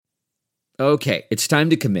Okay, it's time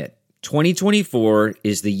to commit. 2024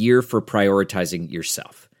 is the year for prioritizing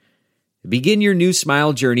yourself. Begin your new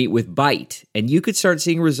smile journey with Byte, and you could start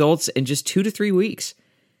seeing results in just 2 to 3 weeks.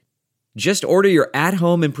 Just order your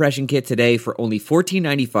at-home impression kit today for only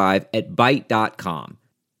 $14.95 at Byte.com.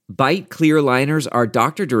 Byte clear liners are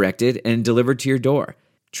doctor-directed and delivered to your door.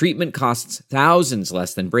 Treatment costs thousands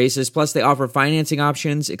less than braces, plus they offer financing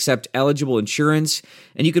options, accept eligible insurance,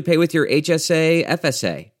 and you could pay with your HSA,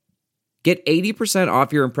 FSA. Get 80%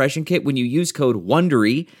 off your impression kit when you use code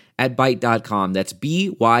WONDERY at Byte.com. That's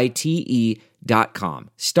BYTE.com.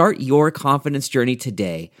 Start your confidence journey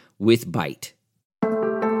today with Byte.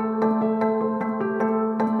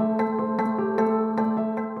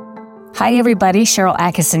 Hi, everybody. Cheryl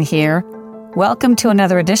Atkinson here. Welcome to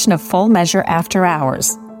another edition of Full Measure After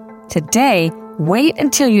Hours. Today, wait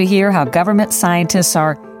until you hear how government scientists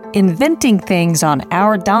are inventing things on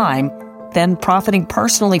our dime, then profiting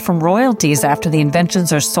personally from royalties after the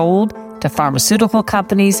inventions are sold to pharmaceutical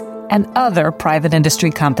companies and other private industry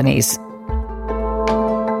companies.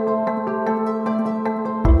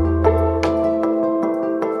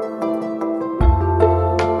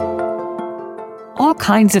 All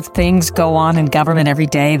kinds of things go on in government every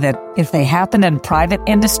day that if they happen in private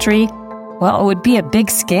industry, well, it would be a big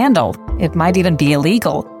scandal. It might even be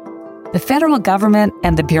illegal. The federal government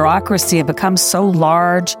and the bureaucracy have become so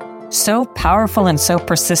large, so powerful, and so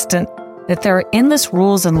persistent that there are endless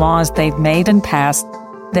rules and laws they've made and passed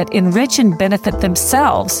that enrich and benefit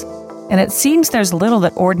themselves, and it seems there's little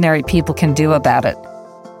that ordinary people can do about it.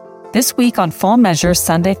 This week on Full Measure,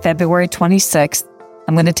 Sunday, February 26th,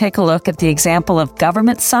 I'm going to take a look at the example of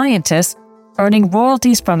government scientists earning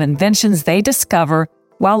royalties from inventions they discover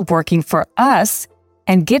while working for us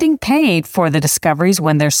and getting paid for the discoveries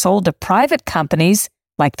when they're sold to private companies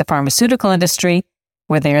like the pharmaceutical industry,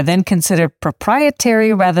 where they are then considered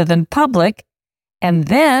proprietary rather than public, and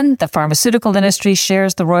then the pharmaceutical industry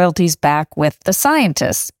shares the royalties back with the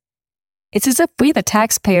scientists. It's as if we, the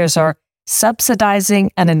taxpayers, are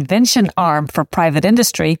subsidizing an invention arm for private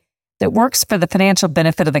industry that works for the financial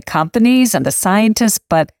benefit of the companies and the scientists,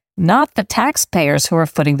 but not the taxpayers who are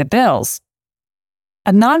footing the bills.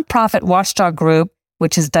 A nonprofit watchdog group,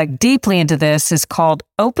 which has dug deeply into this, is called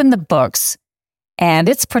Open the Books, and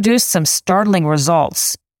it's produced some startling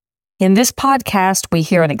results. In this podcast, we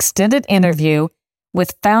hear an extended interview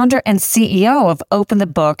with founder and CEO of Open the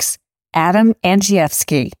Books, Adam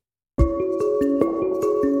Andrzejewski.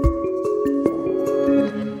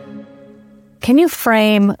 Can you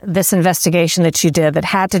frame this investigation that you did that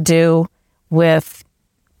had to do with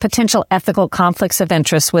potential ethical conflicts of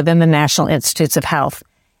interest within the National Institutes of Health?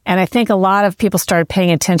 And I think a lot of people started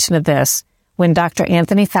paying attention to this when Dr.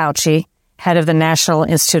 Anthony Fauci, head of the National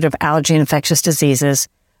Institute of Allergy and Infectious Diseases,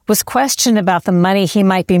 was questioned about the money he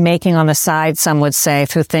might be making on the side, some would say,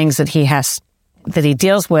 through things that he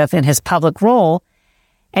deals with in his public role.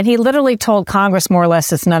 And he literally told Congress more or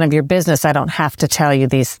less, it's none of your business. I don't have to tell you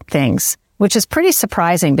these things, which is pretty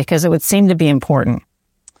surprising because it would seem to be important.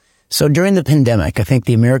 So during the pandemic, I think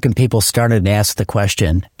the American people started to ask the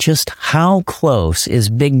question, just how close is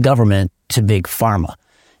big government to big pharma?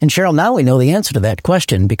 And Cheryl, now we know the answer to that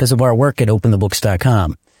question because of our work at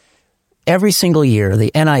openthebooks.com. Every single year,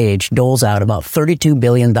 the NIH doles out about $32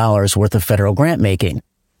 billion worth of federal grant making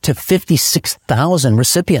to 56,000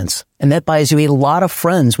 recipients. And that buys you a lot of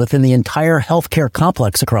friends within the entire healthcare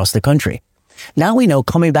complex across the country. Now we know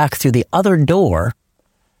coming back through the other door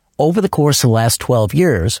over the course of the last 12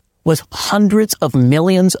 years was hundreds of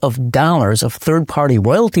millions of dollars of third-party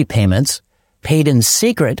royalty payments paid in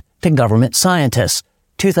secret to government scientists.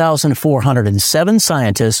 2,407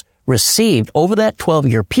 scientists received over that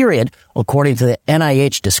 12-year period, according to the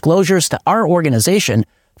NIH disclosures to our organization,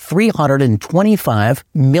 $325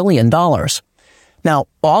 million. Now,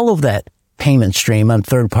 all of that payment stream on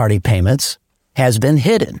third-party payments has been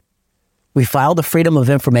hidden. We filed the Freedom of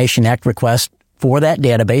Information Act request for that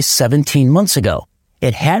database 17 months ago.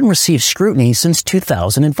 It hadn't received scrutiny since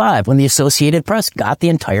 2005 when the Associated Press got the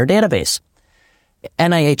entire database.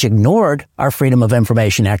 NIH ignored our Freedom of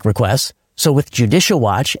Information Act requests, so with Judicial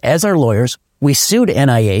Watch as our lawyers, we sued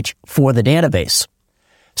NIH for the database.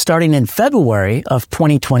 Starting in February of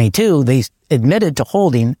 2022, they admitted to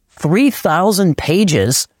holding 3,000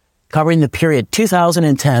 pages covering the period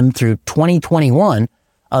 2010 through 2021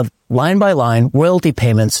 of line-by-line royalty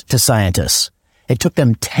payments to scientists. It took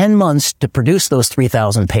them 10 months to produce those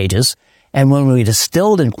 3,000 pages, and when we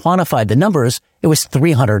distilled and quantified the numbers, it was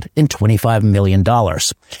 $325 million.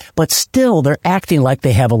 But still, they're acting like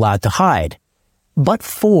they have a lot to hide. But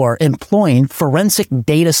for employing forensic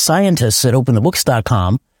data scientists at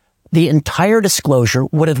openthebooks.com, the entire disclosure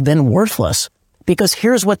would have been worthless, because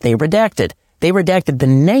here's what they redacted. They redacted the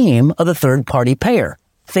name of the third-party payer.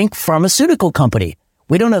 Think pharmaceutical company.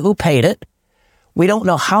 We don't know who paid it. We don't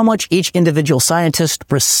know how much each individual scientist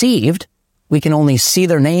received. We can only see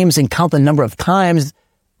their names and count the number of times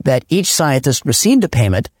that each scientist received a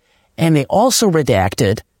payment. And they also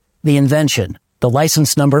redacted the invention, the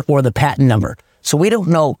license number or the patent number. So we don't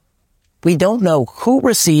know who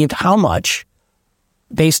received how much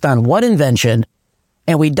based on what invention,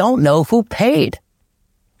 and we don't know who paid.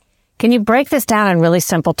 Can you break this down in really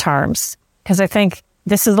simple terms? Because I think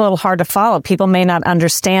this is a little hard to follow. People may not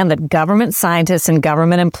understand that government scientists and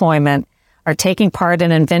government employment are taking part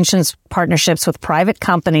in inventions partnerships with private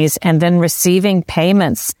companies and then receiving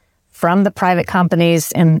payments from the private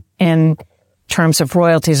companies in terms of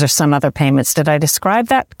royalties or some other payments. Did I describe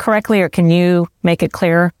that correctly, or can you make it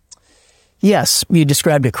clearer? Yes, you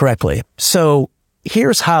described it correctly. So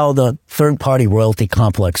here's how the third-party royalty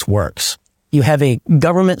complex works. You have a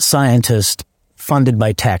government scientist funded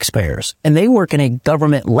by taxpayers, and they work in a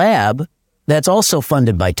government lab that's also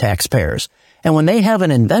funded by taxpayers. And when they have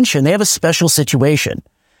an invention, they have a special situation.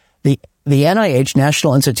 The NIH,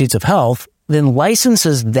 National Institutes of Health, then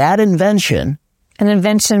licenses that invention. An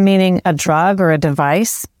invention meaning a drug or a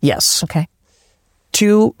device? Yes. Okay.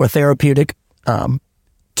 Or therapeutic,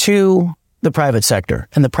 to the private sector.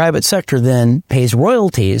 And the private sector then pays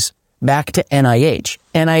royalties back to NIH.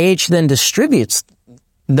 NIH then distributes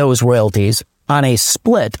those royalties on a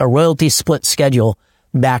royalty split schedule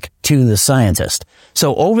back to the scientist.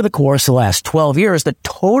 So over the course of the last 12 years, the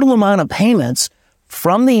total amount of payments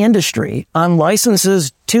from the industry on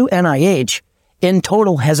licenses to NIH in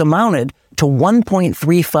total has amounted to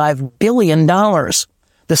 $1.35 billion.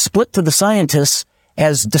 The split to the scientists,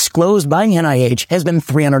 as disclosed by NIH, has been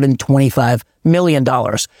 $325 million.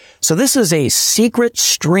 So this is a secret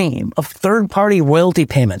stream of third-party royalty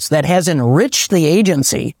payments that has enriched the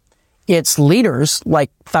agency. Its leaders,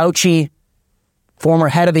 like Fauci, former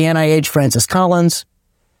head of the NIH, Francis Collins,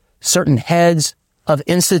 certain heads of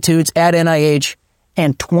institutes at NIH,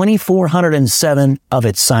 and 2,407 of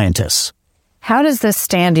its scientists. How does this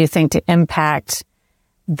stand, do you think, to impact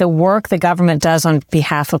the work the government does on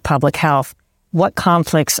behalf of public health? What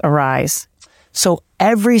conflicts arise? So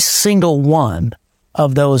every single one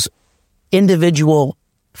of those individual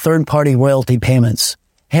third-party royalty payments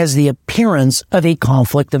has the appearance of a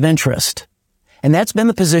conflict of interest. And that's been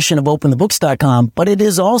the position of OpenTheBooks.com, but it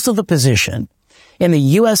is also the position in the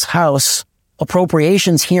U.S. House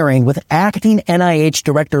Appropriations hearing with acting NIH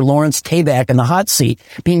Director Lawrence Tabak in the hot seat,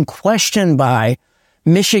 being questioned by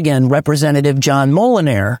Michigan Representative John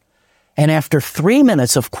Molinaire. And after 3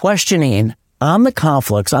 minutes of questioning on the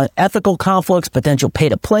conflicts, on ethical conflicts, potential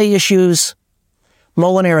pay-to-play issues,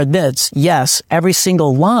 Molinaire admits, yes, every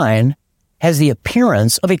single line has the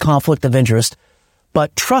appearance of a conflict of interest,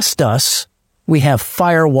 but trust us, we have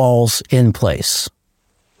firewalls in place.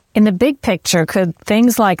 In the big picture, could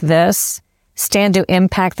things like this stand to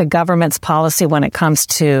impact the government's policy when it comes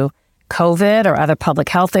to COVID or other public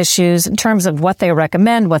health issues in terms of what they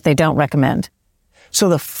recommend, what they don't recommend? So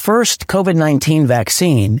the first COVID-19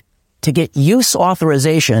 vaccine to get use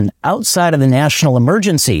authorization outside of the national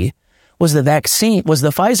emergency was the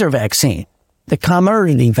Pfizer vaccine, the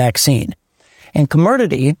Comirnaty vaccine. And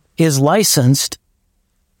Comirnaty is licensed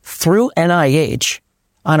through NIH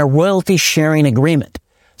on a royalty sharing agreement.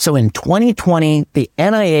 So in 2020, the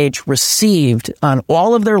NIH received on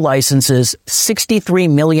all of their licenses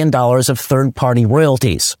 $63 million of third-party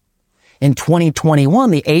royalties. In 2021,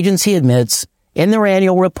 the agency admits in their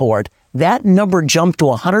annual report that number jumped to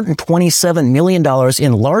 $127 million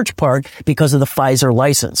in large part because of the Pfizer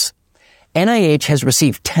license. NIH has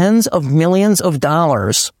received tens of millions of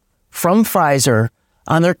dollars from Pfizer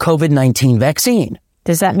on their COVID-19 vaccine.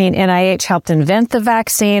 Does that mean NIH helped invent the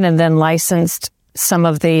vaccine and then licensed some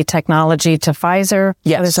of the technology to Pfizer?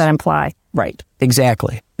 Yes. What does that imply? Right,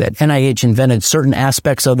 exactly. That NIH invented certain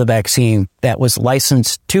aspects of the vaccine that was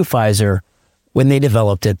licensed to Pfizer. When they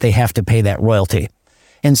developed it, they have to pay that royalty.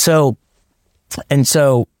 And so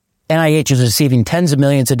NIH is receiving tens of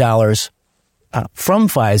millions of dollars from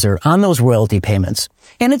Pfizer on those royalty payments.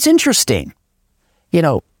 And it's interesting,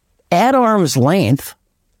 at arm's length,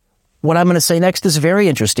 what I'm going to say next is very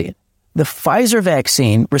interesting. The Pfizer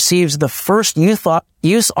vaccine receives the first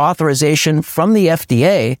use authorization from the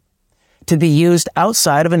FDA to be used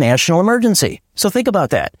outside of a national emergency. So think about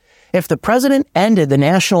that. If the president ended the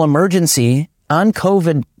national emergency on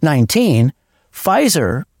COVID-19,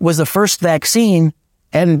 Pfizer was the first vaccine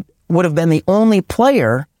and would have been the only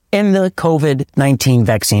player in the COVID-19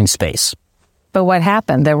 vaccine space. But what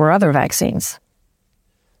happened? There were other vaccines.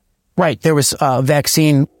 Right. There was a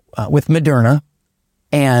vaccine with Moderna,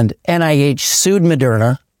 and NIH sued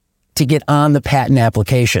Moderna to get on the patent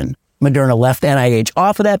application. Moderna left NIH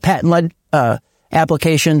off of that patent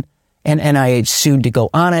application, and NIH sued to go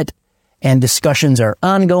on it. And discussions are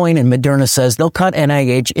ongoing, and Moderna says they'll cut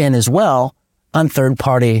NIH in as well on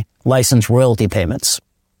third-party license royalty payments.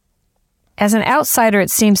 As an outsider, it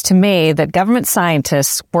seems to me that government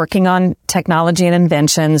scientists working on technology and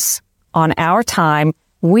inventions on our time,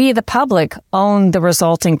 we, the public, own the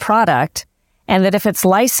resulting product, and that if it's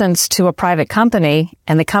licensed to a private company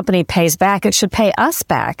and the company pays back, it should pay us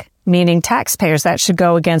back, meaning taxpayers. That should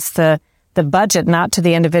go against the budget, not to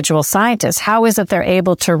the individual scientists. How is it they're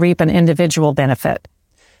able to reap an individual benefit?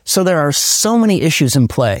 So there are so many issues in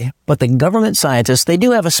play, but the government scientists, they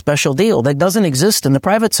do have a special deal that doesn't exist in the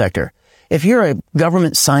private sector. If you're a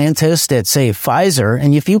government scientist at, say, Pfizer,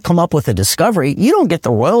 and if you come up with a discovery, you don't get the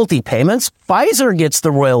royalty payments. Pfizer gets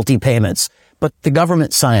the royalty payments. But the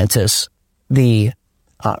government scientists, the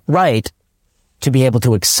right to be able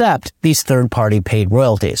to accept these third-party paid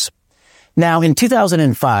royalties. Now, in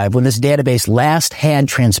 2005, when this database last had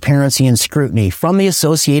transparency and scrutiny from the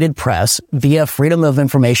Associated Press via Freedom of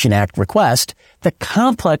Information Act request, the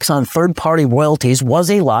complex on third-party royalties was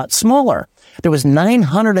a lot smaller. There was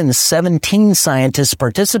 917 scientists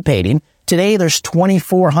participating. Today, there's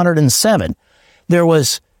 2,407. There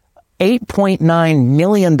was $8.9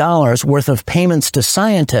 million worth of payments to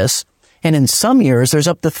scientists, and in some years, there's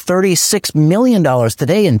up to $36 million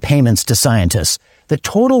today in payments to scientists. The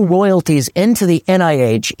total royalties into the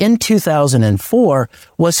NIH in 2004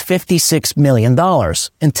 was $56 million.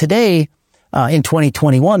 And today, in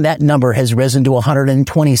 2021, that number has risen to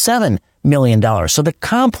 $127 million. So the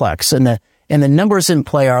complex and the numbers in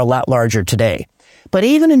play are a lot larger today. But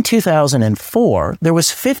even in 2004, there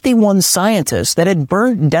was 51 scientists that had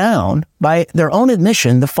burnt down, by their own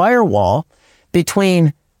admission, the firewall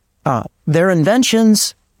between their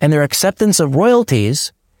inventions and their acceptance of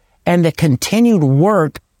royalties and the continued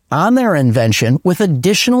work on their invention with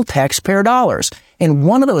additional taxpayer dollars. And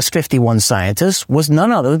one of those 51 scientists was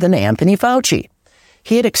none other than Anthony Fauci.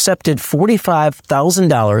 He had accepted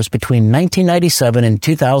 $45,000 between 1997 and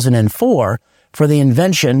 2004 for the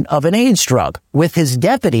invention of an AIDS drug with his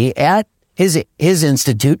deputy at his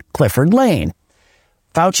institute, Clifford Lane.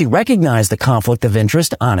 Fauci recognized the conflict of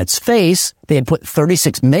interest on its face. They had put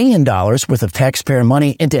 $36 million worth of taxpayer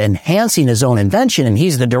money into enhancing his own invention, and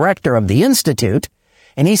he's the director of the institute,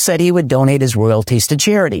 and he said he would donate his royalties to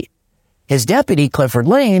charity. His deputy, Clifford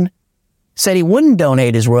Lane, said he wouldn't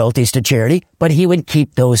donate his royalties to charity, but he would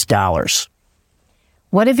keep those dollars.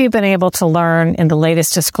 What have you been able to learn in the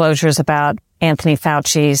latest disclosures about Anthony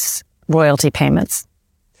Fauci's royalty payments?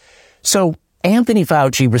 So Anthony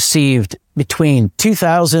Fauci received between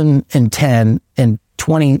 2010 and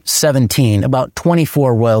 2017 about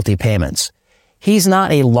 24 royalty payments. He's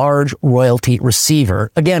not a large royalty receiver.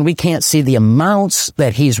 Again, we can't see the amounts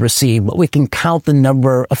that he's received, but we can count the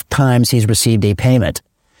number of times he's received a payment.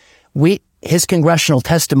 His congressional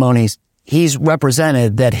testimonies, he's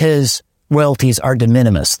represented that his royalties are de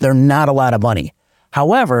minimis. They're not a lot of money.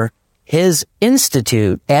 However, his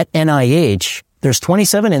institute at NIH, there's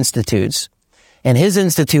 27 institutes, and his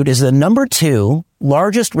institute is the number 2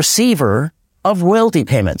 largest receiver of royalty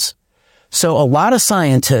payments. So a lot of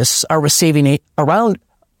scientists are receiving around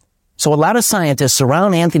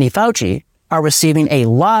Anthony Fauci are receiving a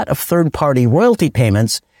lot of third-party royalty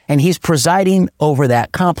payments, and he's presiding over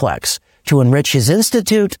that complex to enrich his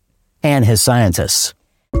institute and his scientists.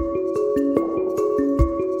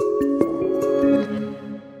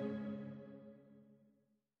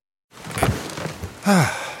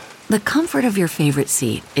 The comfort of your favorite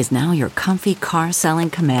seat is now your comfy car-selling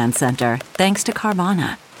command center, thanks to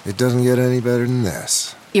Carvana. It doesn't get any better than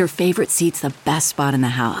this. Your favorite seat's the best spot in the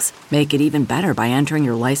house. Make it even better by entering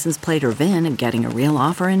your license plate or VIN and getting a real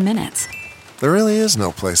offer in minutes. There really is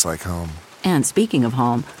no place like home. And speaking of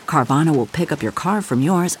home, Carvana will pick up your car from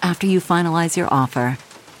yours after you finalize your offer.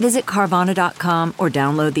 Visit Carvana.com or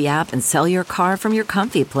download the app and sell your car from your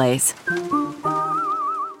comfy place.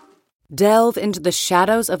 Delve into the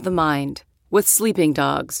shadows of the mind with Sleeping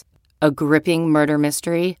Dogs, a gripping murder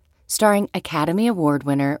mystery starring Academy Award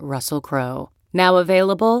winner Russell Crowe. Now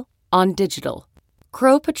available on digital.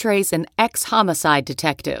 Crowe portrays an ex-homicide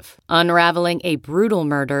detective unraveling a brutal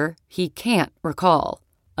murder he can't recall.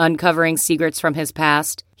 Uncovering secrets from his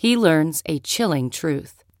past, he learns a chilling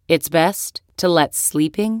truth. It's best to let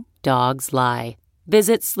sleeping dogs lie.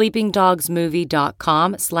 Visit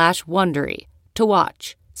sleepingdogsmovie.com/Wondery to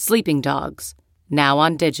watch Sleeping Dogs, now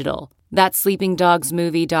on digital. That's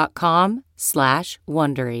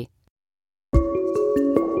sleepingdogsmovie.com/Wondery.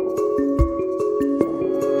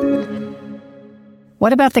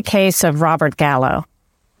 What about the case of Robert Gallo?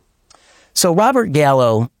 So Robert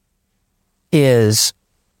Gallo is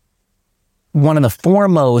one of the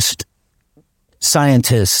foremost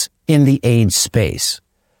scientists in the AIDS space.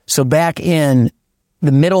 So back in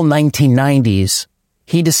the middle 1990s,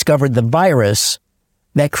 he discovered the virus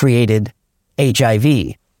that created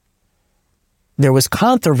HIV. There was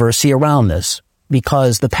controversy around this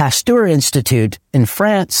because the Pasteur Institute in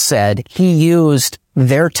France said he used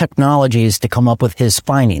their technologies to come up with his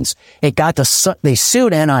findings. They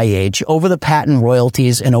sued NIH over the patent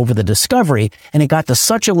royalties and over the discovery, and it got to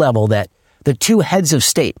such a level that the two heads of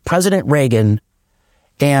state, President Reagan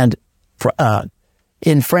and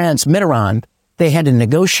in France, Mitterrand, they had a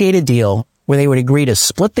negotiated deal where they would agree to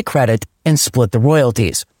split the credit and split the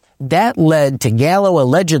royalties. That led to Gallo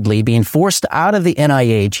allegedly being forced out of the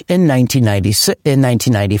NIH in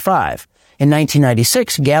 1995. In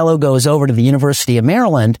 1996, Gallo goes over to the University of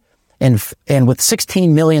Maryland and with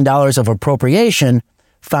 $16 million of appropriation,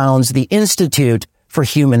 founds the Institute for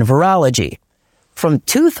Human Virology. From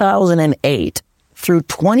 2008 through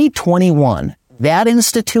 2021, that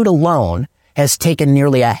institute alone has taken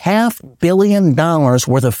nearly $500 million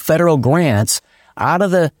worth of federal grants out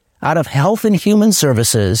of Health and Human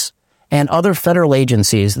Services and other federal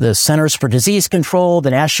agencies, the Centers for Disease Control, the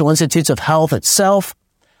National Institutes of Health itself,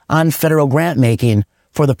 on federal grant making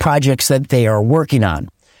for the projects that they are working on.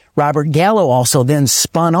 Robert Gallo also then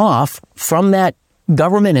spun off from that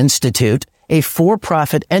government institute a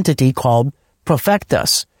for-profit entity called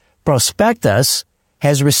Prospectus. Prospectus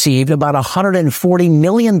has received about $140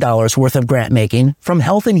 million worth of grant making from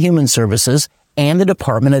Health and Human Services and the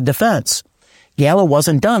Department of Defense. Gallo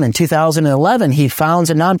wasn't done. In 2011, he founds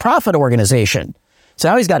a nonprofit organization. So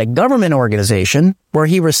now he's got a government organization where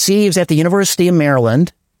he receives at the University of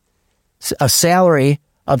Maryland a salary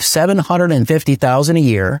of $750,000 a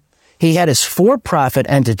year. He had his for-profit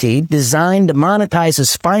entity designed to monetize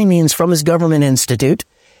his findings from his government institute.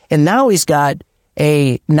 And now he's got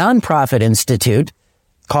a nonprofit institute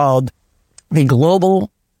called the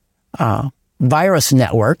Global Virus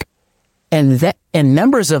Network. And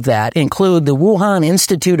members of that include the Wuhan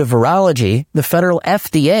Institute of Virology, the federal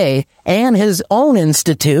FDA, and his own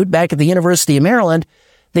institute back at the University of Maryland,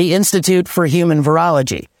 the Institute for Human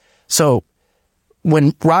Virology. So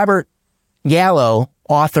when Robert Gallo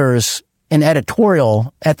authors an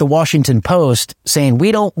editorial at the Washington Post saying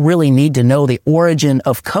we don't really need to know the origin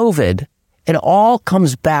of COVID, it all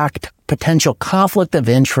comes back to potential conflict of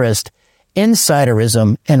interest,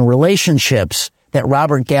 insiderism, and relationships that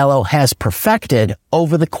Robert Gallo has perfected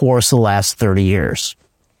over the course of the last 30 years.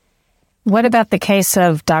 What about the case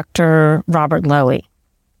of Dr. Robert Lowy?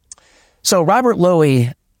 So Robert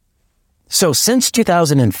Lowy, since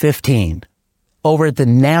 2015, over at the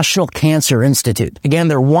National Cancer Institute, again,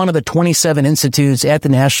 they're one of the 27 institutes at the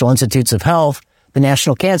National Institutes of Health. The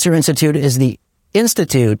National Cancer Institute is the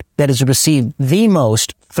institute that has received the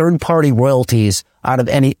most third-party royalties out of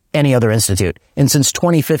any other institute. And since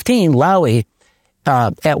 2015, Lowy,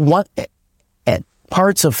 at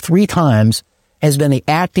parts of 3 times, has been the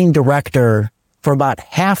acting director for about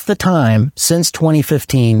half the time since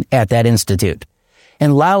 2015 at that institute.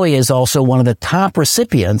 And Lowy is also one of the top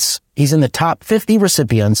recipients. He's in the top 50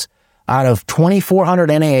 recipients out of 2,400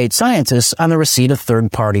 NIH scientists on the receipt of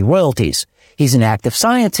third-party royalties. He's an active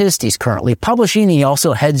scientist. He's currently publishing. He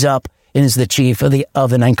also heads up and is the chief of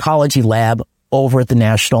an oncology lab over at the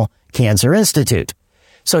National Cancer Institute.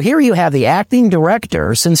 So here you have the acting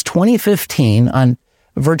director since 2015 on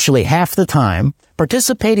virtually half the time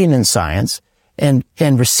participating in science and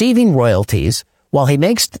receiving royalties while he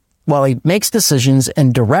makes decisions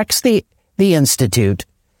and directs the institute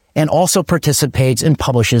and also participates and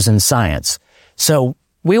publishes in science. So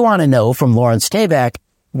we want to know from Lawrence Tabak,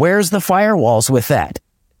 where's the firewalls with that?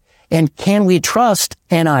 And can we trust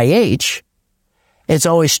NIH? It's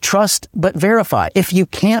always trust but verify. If you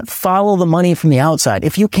can't follow the money from the outside,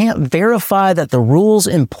 if you can't verify that the rules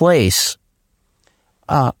in place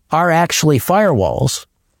are actually firewalls,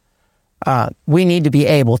 we need to be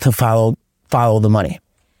able to follow the money.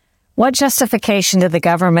 What justification did the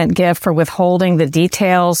government give for withholding the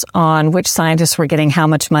details on which scientists were getting how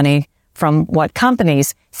much money from what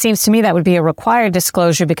companies? Seems to me that would be a required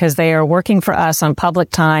disclosure because they are working for us on public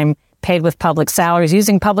time, paid with public salaries,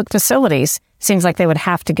 using public facilities. Seems like they would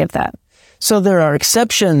have to give that. So there are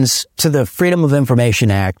exceptions to the Freedom of Information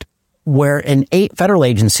Act where an federal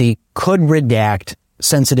agency could redact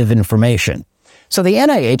sensitive information. So the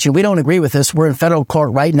NIH, and we don't agree with this, we're in federal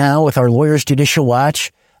court right now with our lawyers, Judicial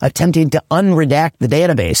Watch, attempting to unredact the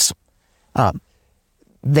database.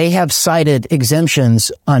 they have cited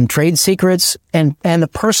exemptions on trade secrets and the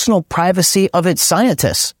personal privacy of its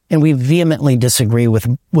scientists. And we vehemently disagree with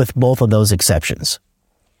both of those exceptions.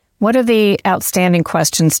 What are the outstanding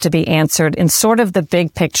questions to be answered in sort of the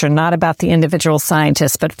big picture, not about the individual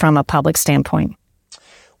scientists, but from a public standpoint?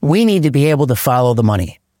 We need to be able to follow the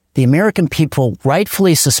money. The American people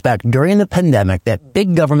rightfully suspect during the pandemic that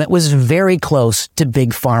big government was very close to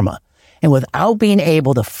big pharma. And without being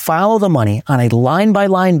able to follow the money on a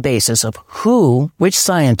line-by-line basis of which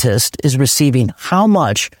scientist is receiving how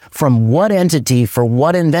much from what entity for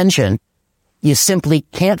what invention, you simply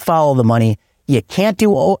can't follow the money. You can't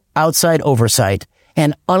do outside oversight.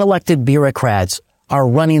 And unelected bureaucrats are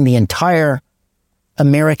running the entire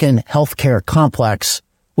American healthcare complex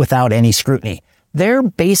without any scrutiny. They're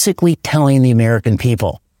basically telling the American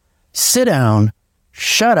people, sit down,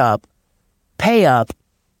 shut up, pay up,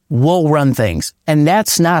 we'll run things. And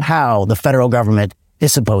that's not how the federal government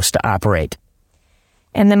is supposed to operate.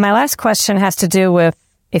 And then my last question has to do with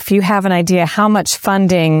if you have an idea how much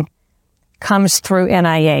funding comes through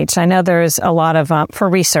NIH. I know there's a lot of, for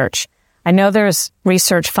research. I know there's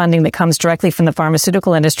research funding that comes directly from the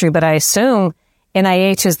pharmaceutical industry, but I assume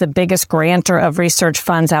NIH is the biggest grantor of research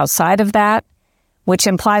funds outside of that, which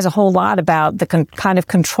implies a whole lot about the kind of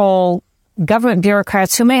control government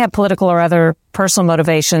bureaucrats who may have political or other personal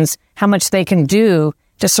motivations, how much they can do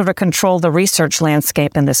to sort of control the research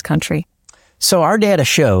landscape in this country. So our data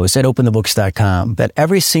shows at openthebooks.com that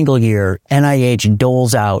every single year, NIH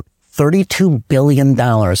doles out $32 billion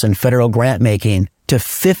in federal grant making to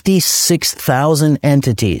 56,000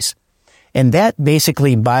 entities. And that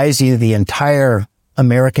basically buys you the entire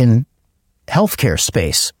American healthcare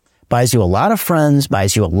space, buys you a lot of friends,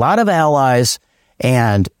 buys you a lot of allies,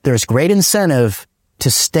 and there's great incentive to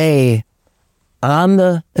stay on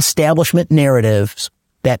the establishment narratives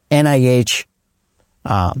that NIH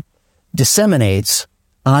disseminates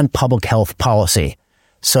on public health policy.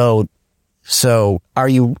 So are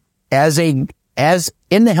you, as in the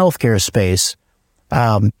healthcare space,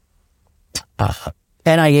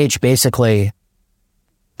 NIH basically,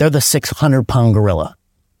 they're the 600-pound gorilla.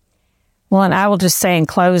 Well, and I will just say in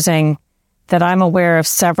closing that I'm aware of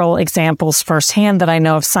several examples firsthand that I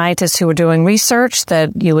know of scientists who are doing research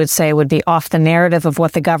that you would say would be off the narrative of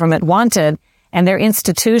what the government wanted, and their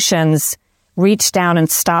institutions reached down and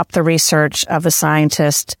stopped the research of the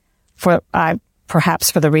scientist for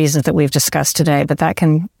perhaps for the reasons that we've discussed today. But that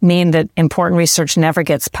can mean that important research never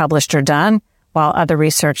gets published or done, while other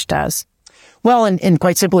research does. Well, and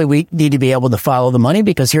quite simply, we need to be able to follow the money,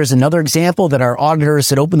 because here's another example that our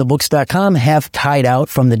auditors at openthebooks.com have tied out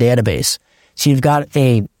from the database. So you've got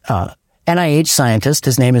a NIH scientist.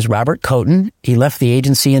 His name is Robert Coten. He left the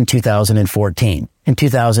agency in 2014. In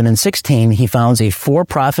 2016, he founds a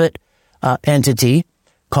for-profit entity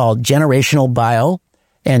called Generational Bio.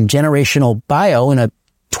 And Generational Bio, in a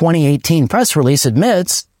 2018 press release,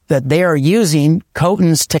 admits that they are using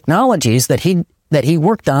Coten's technologies that he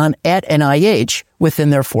worked on at NIH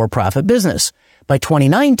within their for-profit business. By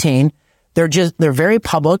 2019, they're very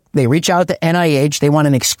public. They reach out to NIH. They want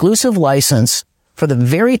an exclusive license for the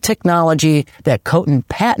very technology that Coten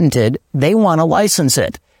patented. They want to license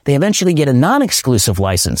it. They eventually get a non-exclusive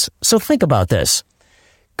license. So think about this.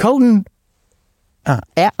 Coten,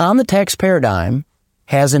 on the taxpayer dime,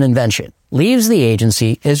 has an invention, leaves the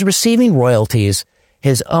agency, is receiving royalties.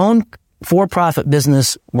 His own for-profit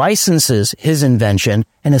business licenses his invention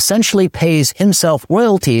and essentially pays himself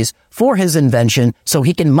royalties for his invention so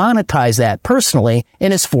he can monetize that personally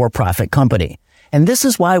in his for-profit company. And this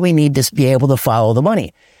is why we need to be able to follow the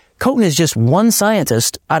money. Coten is just one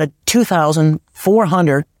scientist out of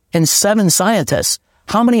 2,407 scientists.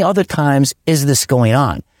 How many other times is this going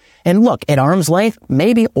on? And look, at arm's length,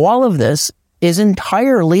 maybe all of this is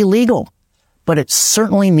entirely legal, but it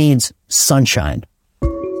certainly needs sunshine.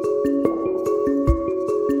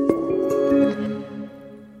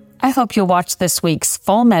 I hope you'll watch this week's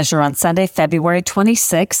Full Measure on Sunday, February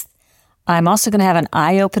 26th. I'm also going to have an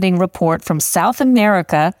eye-opening report from South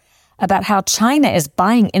America about how China is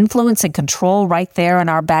buying influence and control right there in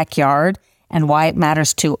our backyard and why it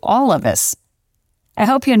matters to all of us. I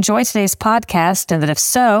hope you enjoyed today's podcast, and that if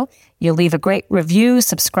so, you'll leave a great review,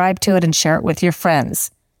 subscribe to it, and share it with your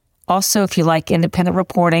friends. Also, if you like independent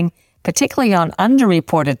reporting, particularly on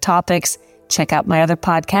underreported topics, check out my other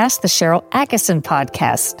podcast, the Cheryl Atkinson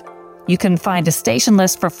Podcast. You can find a station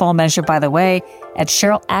list for Full Measure, by the way, at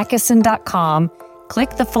CherylAtkinson.com. Click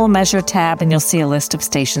the Full Measure tab and you'll see a list of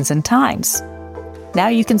stations and times. Now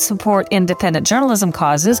you can support independent journalism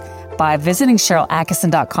causes by visiting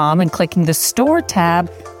CherylAtkinson.com and clicking the Store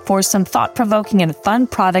tab for some thought-provoking and fun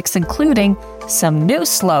products, including Some new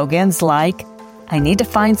slogans like, I need to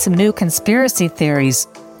find some new conspiracy theories.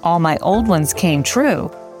 All my old ones came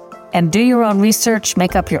true. And do your own research,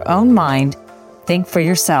 make up your own mind. Think for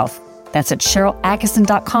yourself. That's at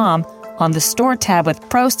SherylAttkisson.com on the store tab with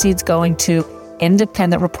proceeds going to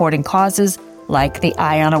independent reporting causes like the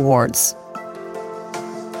ION Awards.